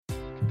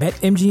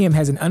BetMGM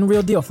has an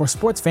unreal deal for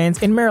sports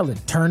fans in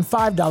Maryland. Turn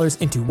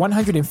 $5 into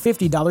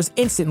 $150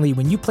 instantly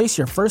when you place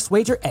your first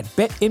wager at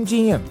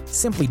BetMGM.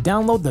 Simply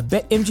download the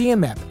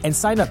BetMGM app and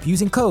sign up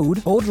using code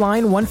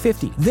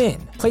OldLine150.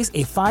 Then, place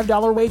a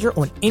 $5 wager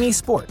on any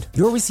sport.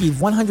 You'll receive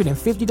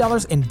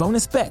 $150 in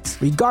bonus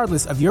bets,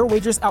 regardless of your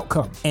wager's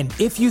outcome. And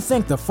if you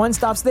think the fun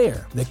stops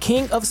there, the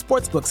king of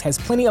sportsbooks has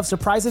plenty of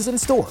surprises in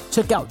store.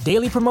 Check out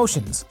daily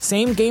promotions,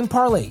 same-game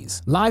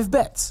parlays, live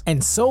bets,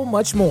 and so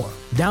much more.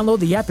 Download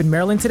the app in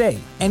Maryland today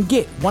and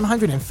get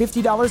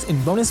 $150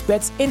 in bonus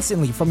bets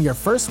instantly from your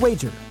first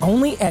wager.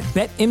 Only at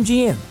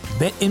BetMGM.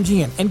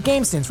 BetMGM and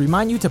GameSense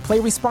remind you to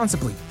play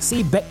responsibly.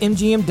 See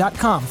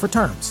BetMGM.com for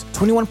terms.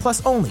 21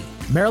 plus only.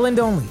 Maryland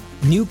only.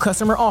 New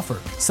customer offer.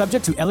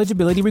 Subject to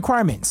eligibility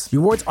requirements.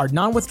 Rewards are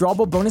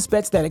non-withdrawable bonus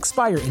bets that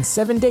expire in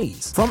 7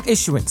 days. From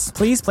issuance,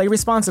 please play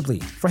responsibly.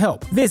 For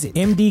help, visit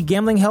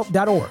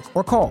mdgamblinghelp.org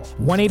or call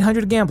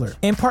 1-800-GAMBLER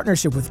in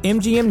partnership with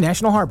MGM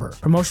National Harbor.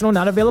 Promotional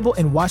not available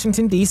in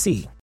Washington,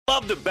 D.C.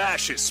 Love to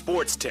bash his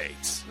sports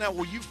takes. Now,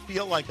 will you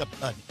feel like an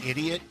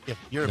idiot if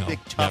you're No, a big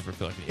tough? never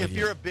feel like an if idiot.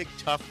 you're a big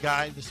tough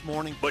guy this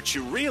morning, But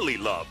you really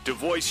love to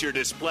voice your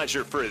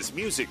displeasure for his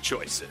music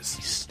choices.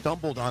 he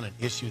stumbled on an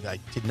issue that I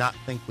did not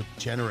think would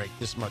generate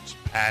this much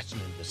passion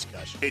and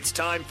discussion. It's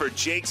time for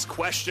Jake's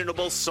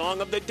questionable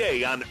song of the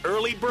day on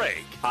Early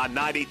Break on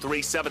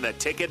 93.7 The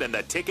Ticket and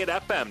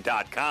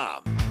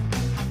theticketfm.com.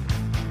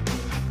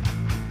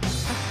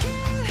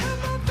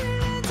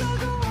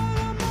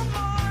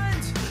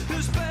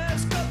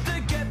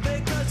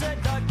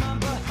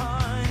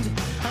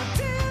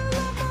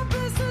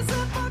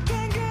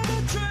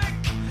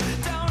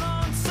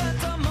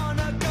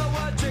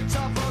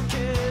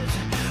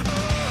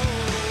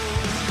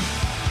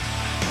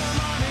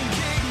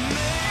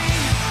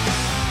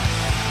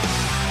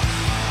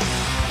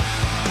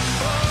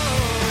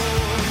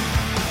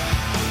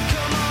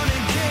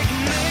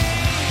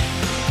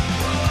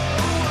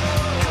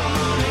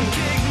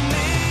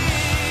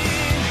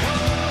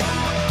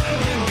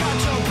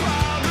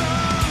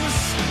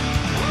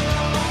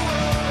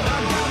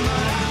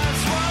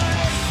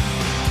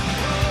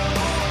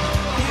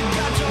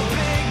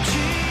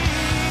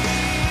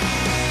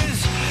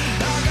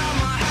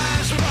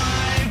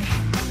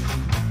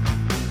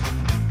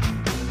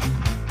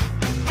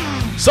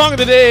 Song of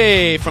the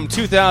day from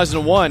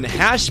 2001,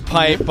 Hash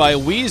Pipe by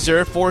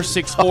Weezer.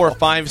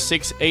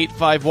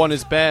 464-56851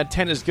 is bad.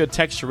 10 is good.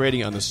 Texture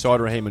rating on the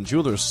Sauter Heyman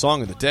Jewelers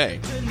Song of the Day.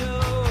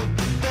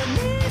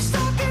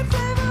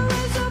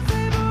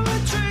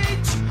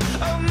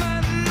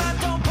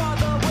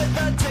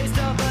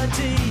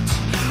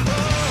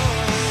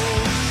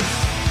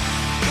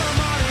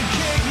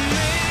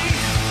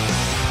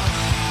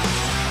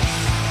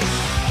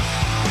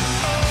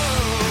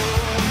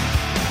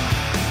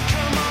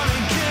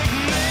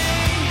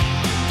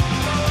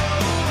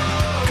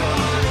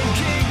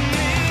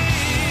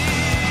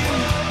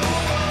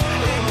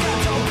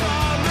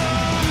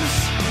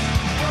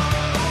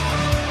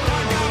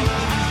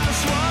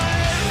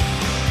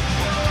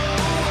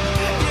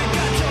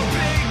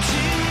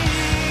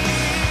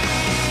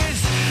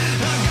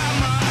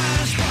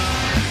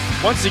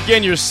 Once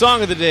again, your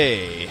song of the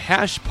day,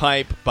 Hash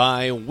Pipe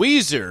by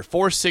Weezer.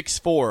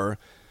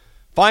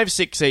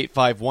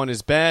 464-56851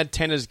 is bad.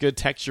 10 is good.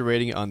 Texture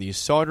rating on the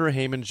Sauter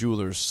Heyman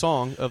Jewelers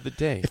Song of the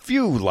Day. If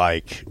you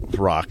like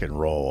rock and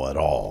roll at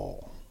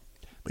all,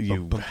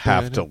 you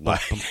have to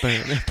like.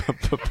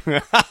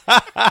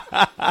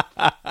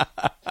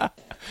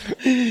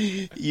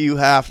 You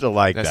have to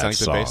like that That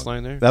sounds like song. the bass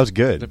line there? That was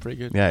good. Is that pretty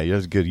good? Yeah, that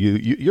was good.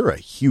 You're a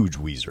huge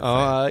Weezer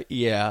fan.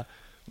 Yeah.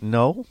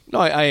 No? No,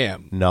 I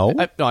am. No?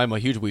 I'm a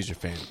huge Weezer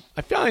fan.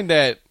 I find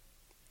that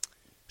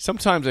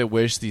sometimes I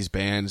wish these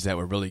bands that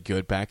were really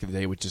good back in the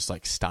day would just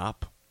like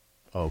stop.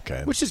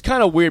 Okay. Which is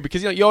kind of weird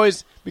because you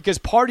always because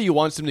part of you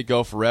wants them to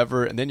go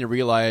forever, and then you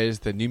realize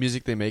the new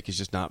music they make is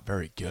just not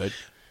very good.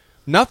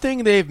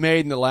 Nothing they've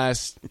made in the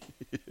last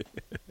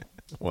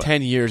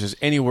 10 years is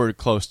anywhere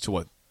close to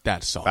what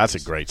that song That's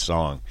is. a great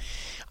song.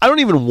 I don't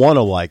even want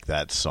to like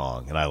that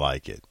song, and I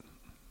like it.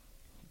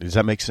 Does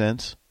that make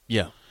sense?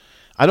 Yeah.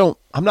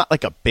 I'm not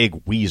like a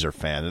big Weezer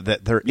fan.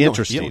 That they're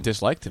interesting. You don't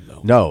dislike them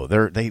though. No,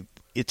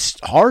 it's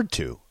hard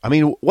to. I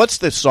mean, what's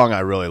this song I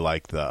really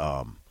like?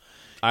 The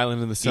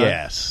Island in the Sun.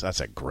 Yes,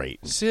 that's a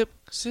great. Sip.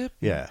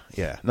 Yeah.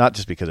 Not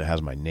just because it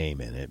has my name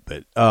in it,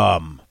 but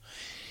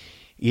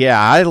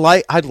yeah,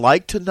 I'd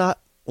like to not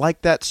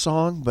like that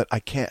song, but I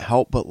can't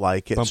help but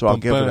like it. So I'll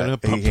give it a.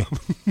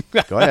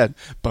 Go ahead.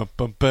 Yeah.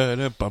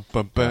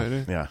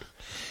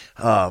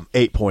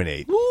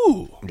 8.8.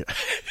 Ooh.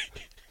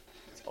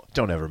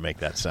 Don't ever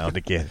make that sound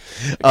again.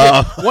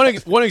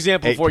 One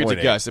example for you to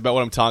 8.8. guess about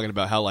what I'm talking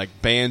about, how like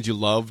bands you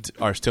loved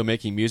are still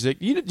making music.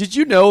 Did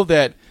you know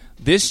that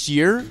this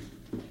year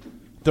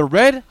the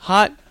Red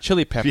Hot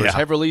Chili Peppers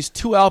have released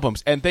 2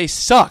 albums and they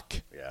suck?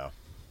 Yeah.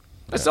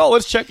 That's all.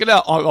 Let's check it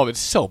out. Oh, it's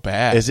so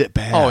bad. Is it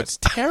bad? Oh, it's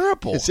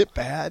terrible. Is it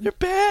bad? They're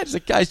bad. It's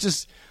like, guys,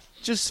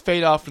 just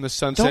fade off from the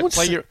sunset. Don't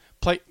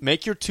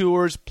make your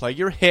tours, play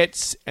your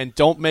hits, and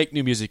don't make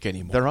new music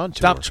anymore. They're on tour.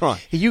 Stop trying.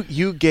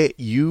 You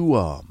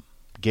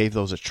gave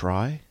those a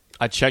try?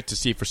 I checked to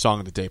see for Song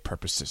of the Day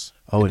purposes.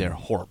 Oh, and they're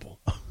horrible.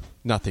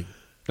 Nothing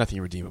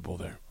redeemable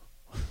there.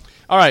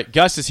 All right,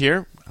 Gus is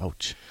here.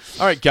 Ouch.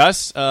 All right,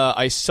 Gus,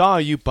 I saw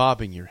you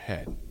bobbing your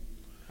head.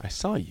 I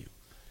saw you.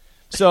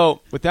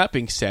 So, with that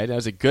being said, that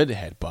was a good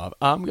head bob.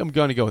 I'm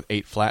going to go with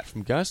 8 flat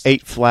from Gus.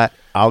 8 flat.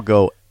 I'll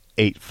go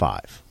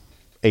 8.5.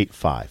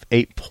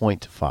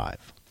 8.5.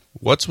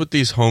 What's with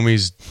these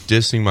homies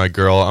dissing my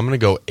girl? I'm going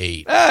to go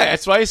 8.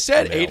 That's what I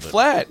said. 8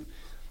 flat.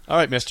 All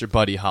right, Mr.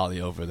 Buddy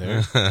Holly over there.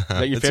 Is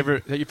that your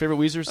favorite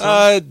Weezer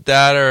song?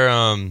 That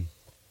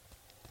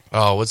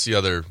or what's the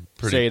other?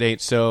 Say It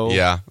Ain't So.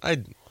 Yeah,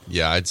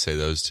 I'd say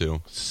those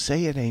two.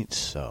 Say It Ain't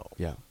So.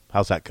 Yeah.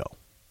 How's that go?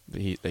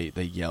 They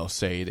yell,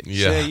 say it.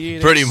 Yeah, say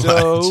it pretty ain't much.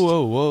 So.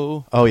 Whoa,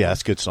 whoa. Oh yeah,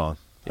 that's a good song.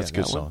 That's a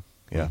good that song. one?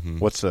 Yeah.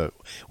 Mm-hmm.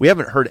 We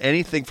haven't heard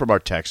anything from our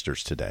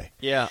texters today.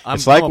 Yeah,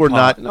 it's like we're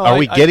not. No, are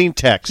we getting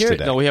text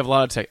today? No, we have a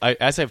lot of text.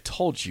 As I've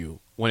told you,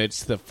 when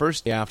it's the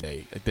first day after,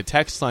 the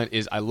text line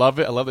is, I love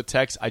it. I love the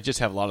text. I just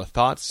have a lot of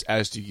thoughts,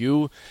 as do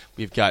you.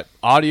 We've got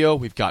audio.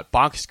 We've got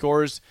box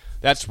scores.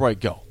 That's where I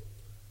go.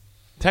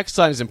 Text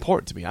line is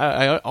important to me.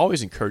 I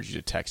always encourage you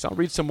to text. I'll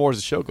read some more as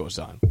the show goes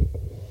on.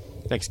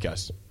 Thanks,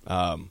 Gus.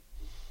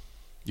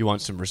 You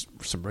want some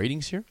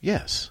ratings here?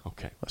 Yes.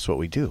 Okay. That's what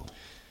we do.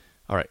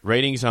 All right.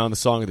 Ratings on the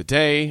Song of the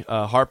Day.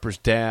 Harper's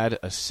Dad,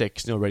 a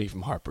 6. No rating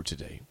from Harper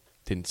today.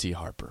 Didn't see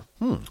Harper.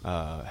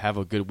 Have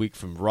a good week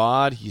from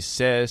Rod. He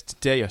says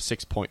today a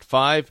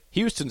 6.5.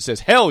 Houston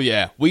says, hell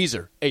yeah.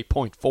 Weezer,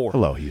 8.4.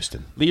 Hello,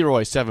 Houston.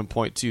 Leroy,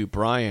 7.2.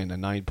 Brian, a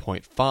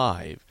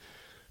 9.5.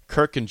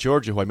 Kirk in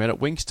Georgia, who I met at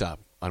Wingstop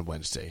on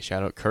Wednesday.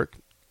 Shout out, Kirk.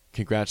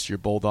 Congrats to your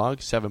Bulldog,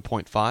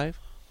 7.5.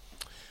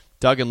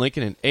 Doug and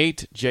Lincoln, an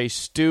 8. Jay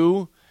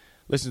Stu,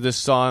 listened to this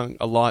song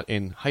a lot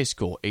in high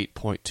school,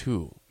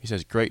 8.2. He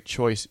says, great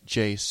choice,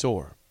 Jay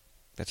Soar.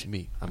 That's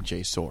me. I'm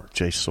Jay Soar.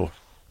 Jay Soar.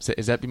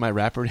 Is that my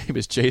rapper name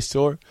is Jay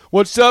Soar?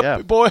 What's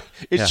up, boy?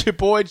 It's your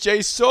boy,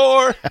 Jay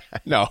Soar.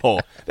 No,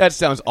 that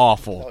sounds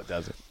awful. No, it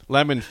doesn't.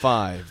 Lemon,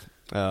 5.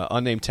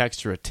 Unnamed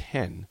texture, a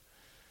 10.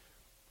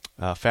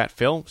 Fat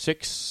Phil,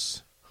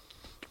 6.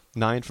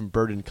 9 from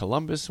Bird in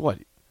Columbus. What?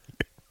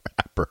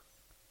 Rapper.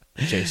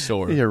 Jay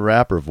Soar. Your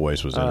rapper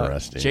voice was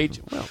interesting.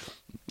 Well,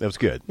 that was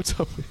good. what's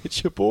up?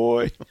 It's your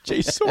boy,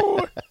 Jay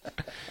Soar.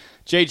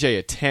 JJ,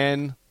 a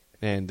 10.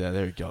 And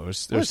there you go.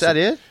 Was that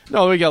it?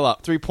 No, we got a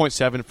lot.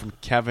 3.7 from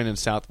Kevin in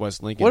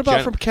Southwest Lincoln. What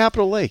about from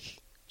Capitol Lake?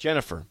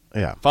 Jennifer?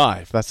 Yeah.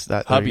 5. That's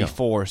that. Hubby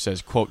 4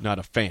 says, quote, not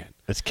a fan.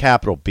 It's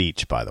Capitol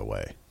Beach, by the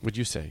way. What'd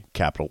you say?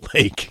 Capitol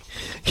Lake.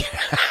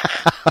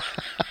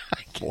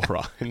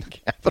 Moron.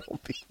 Capitol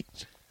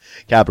Beach.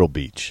 Capitol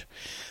Beach.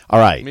 All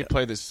right. Let me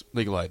play this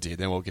legal ID,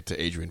 then we'll get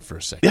to Adrian for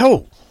a second.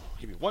 Yo.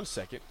 Give me 1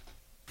 second.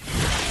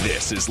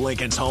 This is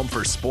Lincoln's home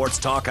for sports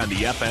talk on the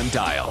FM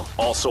dial.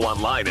 Also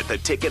online at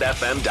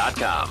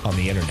theticketfm.com. On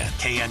the internet.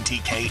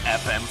 KNTK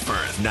FM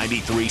Firth.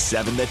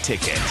 93.7 The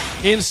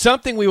Ticket. In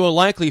something we will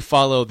likely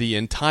follow the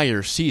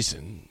entire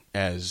season,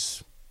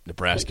 as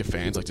Nebraska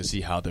fans like to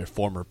see how their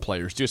former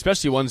players do,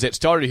 especially ones that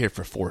started here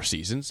for 4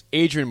 seasons.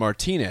 Adrian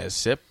Martinez,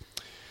 Sip,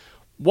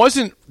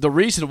 wasn't the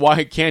reason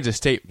why Kansas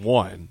State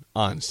won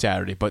on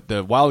Saturday, but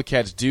the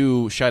Wildcats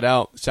do shut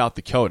out South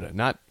Dakota.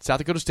 Not South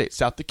Dakota State,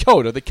 South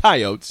Dakota, the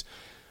Coyotes.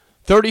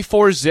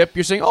 34-zip.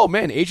 You're saying, oh,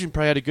 man, Adrian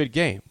probably had a good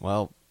game.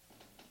 Well,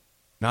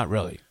 not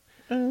really.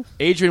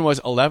 Adrian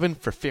was 11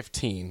 for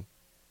 15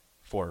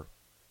 for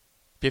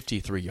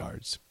 53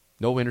 yards.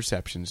 No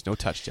interceptions, no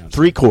touchdowns.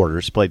 3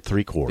 quarters. Played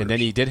 3 quarters. And then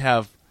he did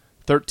have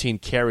 13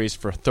 carries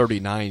for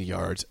 39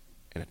 yards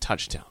and a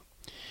touchdown.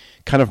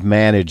 Kind of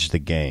managed the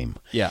game.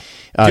 Yeah.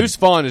 Deuce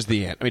Vaughn is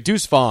the end. I mean,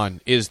 Deuce Vaughn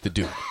is the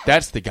dude.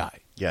 That's the guy.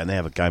 Yeah, and they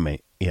have a guy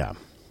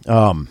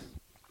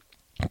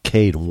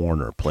Cade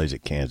Warner plays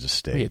at Kansas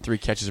State. He had 3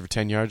 catches for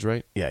 10 yards,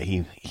 right? Yeah,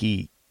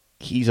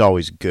 he's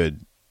always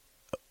good.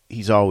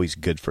 He's always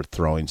good for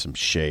throwing some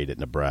shade at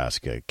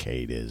Nebraska.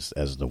 Cade is,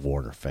 as the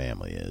Warner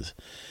family is.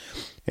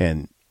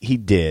 And he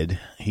did.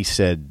 He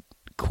said,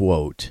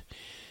 quote,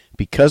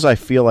 because I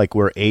feel like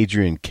where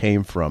Adrian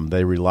came from,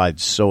 they relied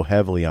so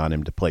heavily on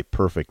him to play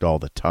perfect all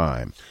the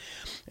time.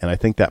 And I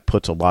think that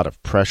puts a lot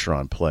of pressure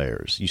on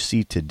players. You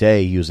see,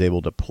 today he was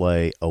able to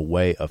play a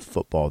way of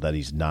football that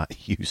he's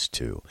not used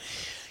to.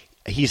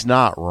 He's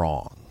not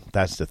wrong.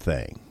 That's the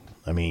thing.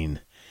 I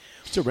mean,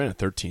 still ran it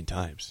 13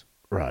 times.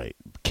 Right.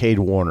 Cade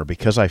Warner,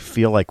 because I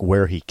feel like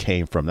where he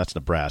came from, that's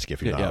Nebraska,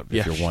 if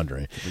you're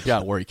wondering. We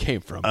got where he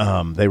came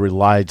from. They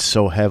relied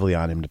so heavily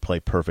on him to play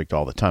perfect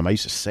all the time. I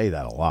used to say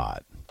that a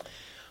lot.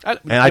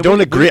 I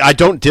don't agree. I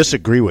don't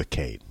disagree with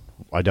Cade.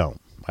 I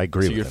don't. I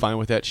agree with him. So you're fine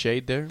with that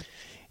shade there?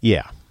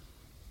 Yeah.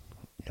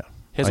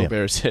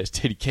 Hazelbear says,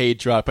 did Cade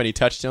drop any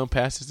touchdown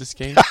passes this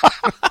game?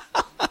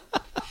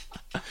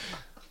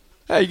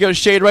 Hey, you got to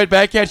shade right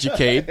back at you,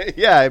 Cade.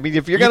 Yeah, I mean,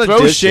 if you're going to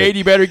throw shade,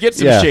 you better get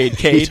some shade,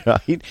 Cade.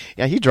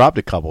 He dropped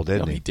a couple,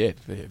 didn't he? He did.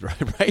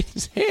 Right in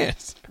his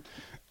hands.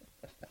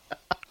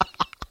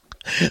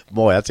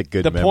 Boy, that's a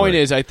good The memory. point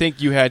is, I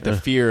think you had the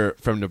fear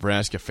from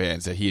Nebraska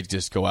fans that he'd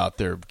just go out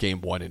there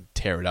game one and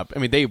tear it up. I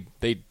mean,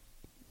 they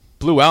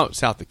blew out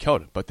South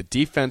Dakota, but the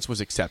defense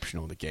was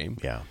exceptional in the game.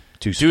 Yeah.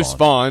 Deuce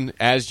Vaughn,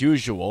 as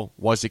usual,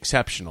 was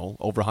exceptional,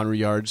 over 100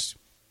 yards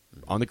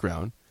on the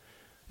ground.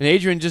 And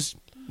Adrian just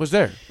was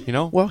there, you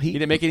know? Well, he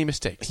didn't make any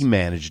mistakes. He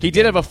managed. He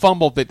did have a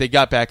fumble that they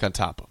got back on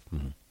top of.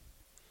 Mm-hmm.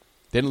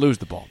 Didn't lose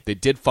the ball. They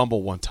did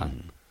fumble one time.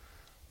 Mm-hmm.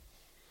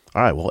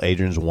 All right, well,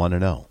 Adrian's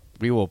 1-0.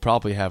 We will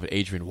probably have an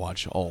Adrian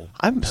watch all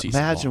season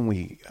imagine long.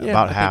 we I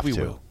have think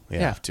to. We will. Yeah.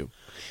 You have to.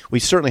 We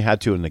certainly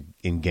had to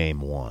in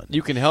game one.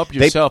 You can help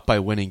yourself by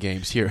winning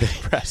games here in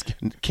Nebraska.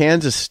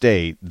 Kansas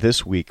State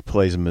this week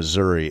plays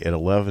Missouri at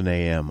 11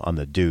 a.m. on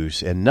the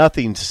Deuce, and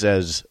nothing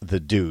says the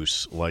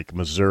Deuce like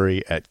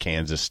Missouri at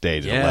Kansas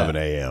State at 11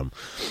 a.m.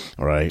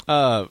 All right.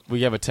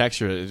 We have a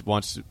texter that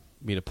wants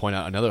me to point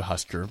out another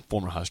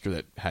former Husker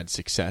that had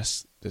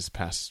success this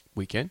past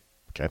weekend.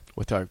 Okay.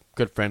 With our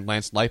good friend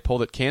Lance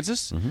Leipold at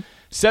Kansas. Mm-hmm.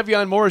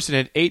 Sevion Morrison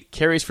had 8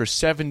 carries for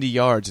 70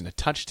 yards and a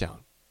touchdown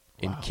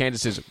in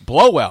Kansas's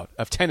blowout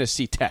of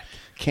Tennessee Tech.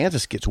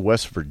 Kansas gets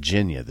West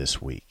Virginia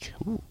this week.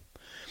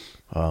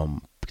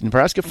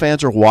 Nebraska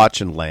fans are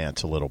watching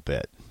Lance a little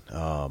bit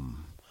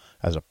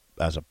as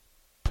a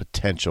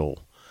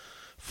potential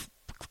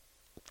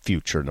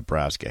future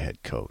Nebraska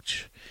head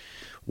coach.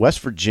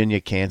 West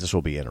Virginia, Kansas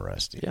will be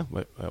interesting.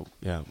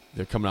 Yeah,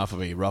 they're coming off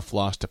of a rough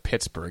loss to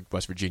Pittsburgh.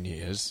 West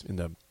Virginia is in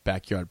the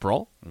backyard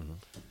brawl,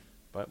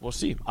 but we'll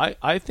see.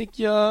 I think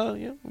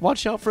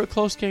watch out for a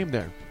close game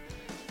there.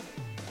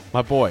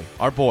 Our boy,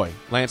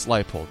 Lance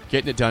Leipold,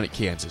 getting it done at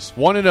Kansas.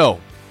 1-0.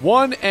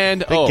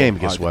 1-0. Big game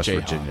against West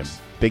Virginia.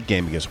 Big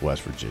game against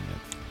West Virginia.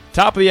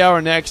 Top of the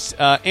hour next.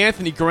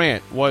 Anthony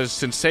Grant was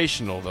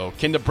sensational, though.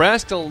 Can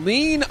Nebraska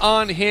lean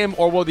on him,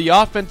 or will the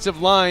offensive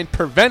line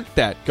prevent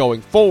that going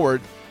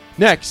forward?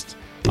 Next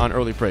on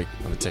Early Break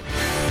on the Ticket.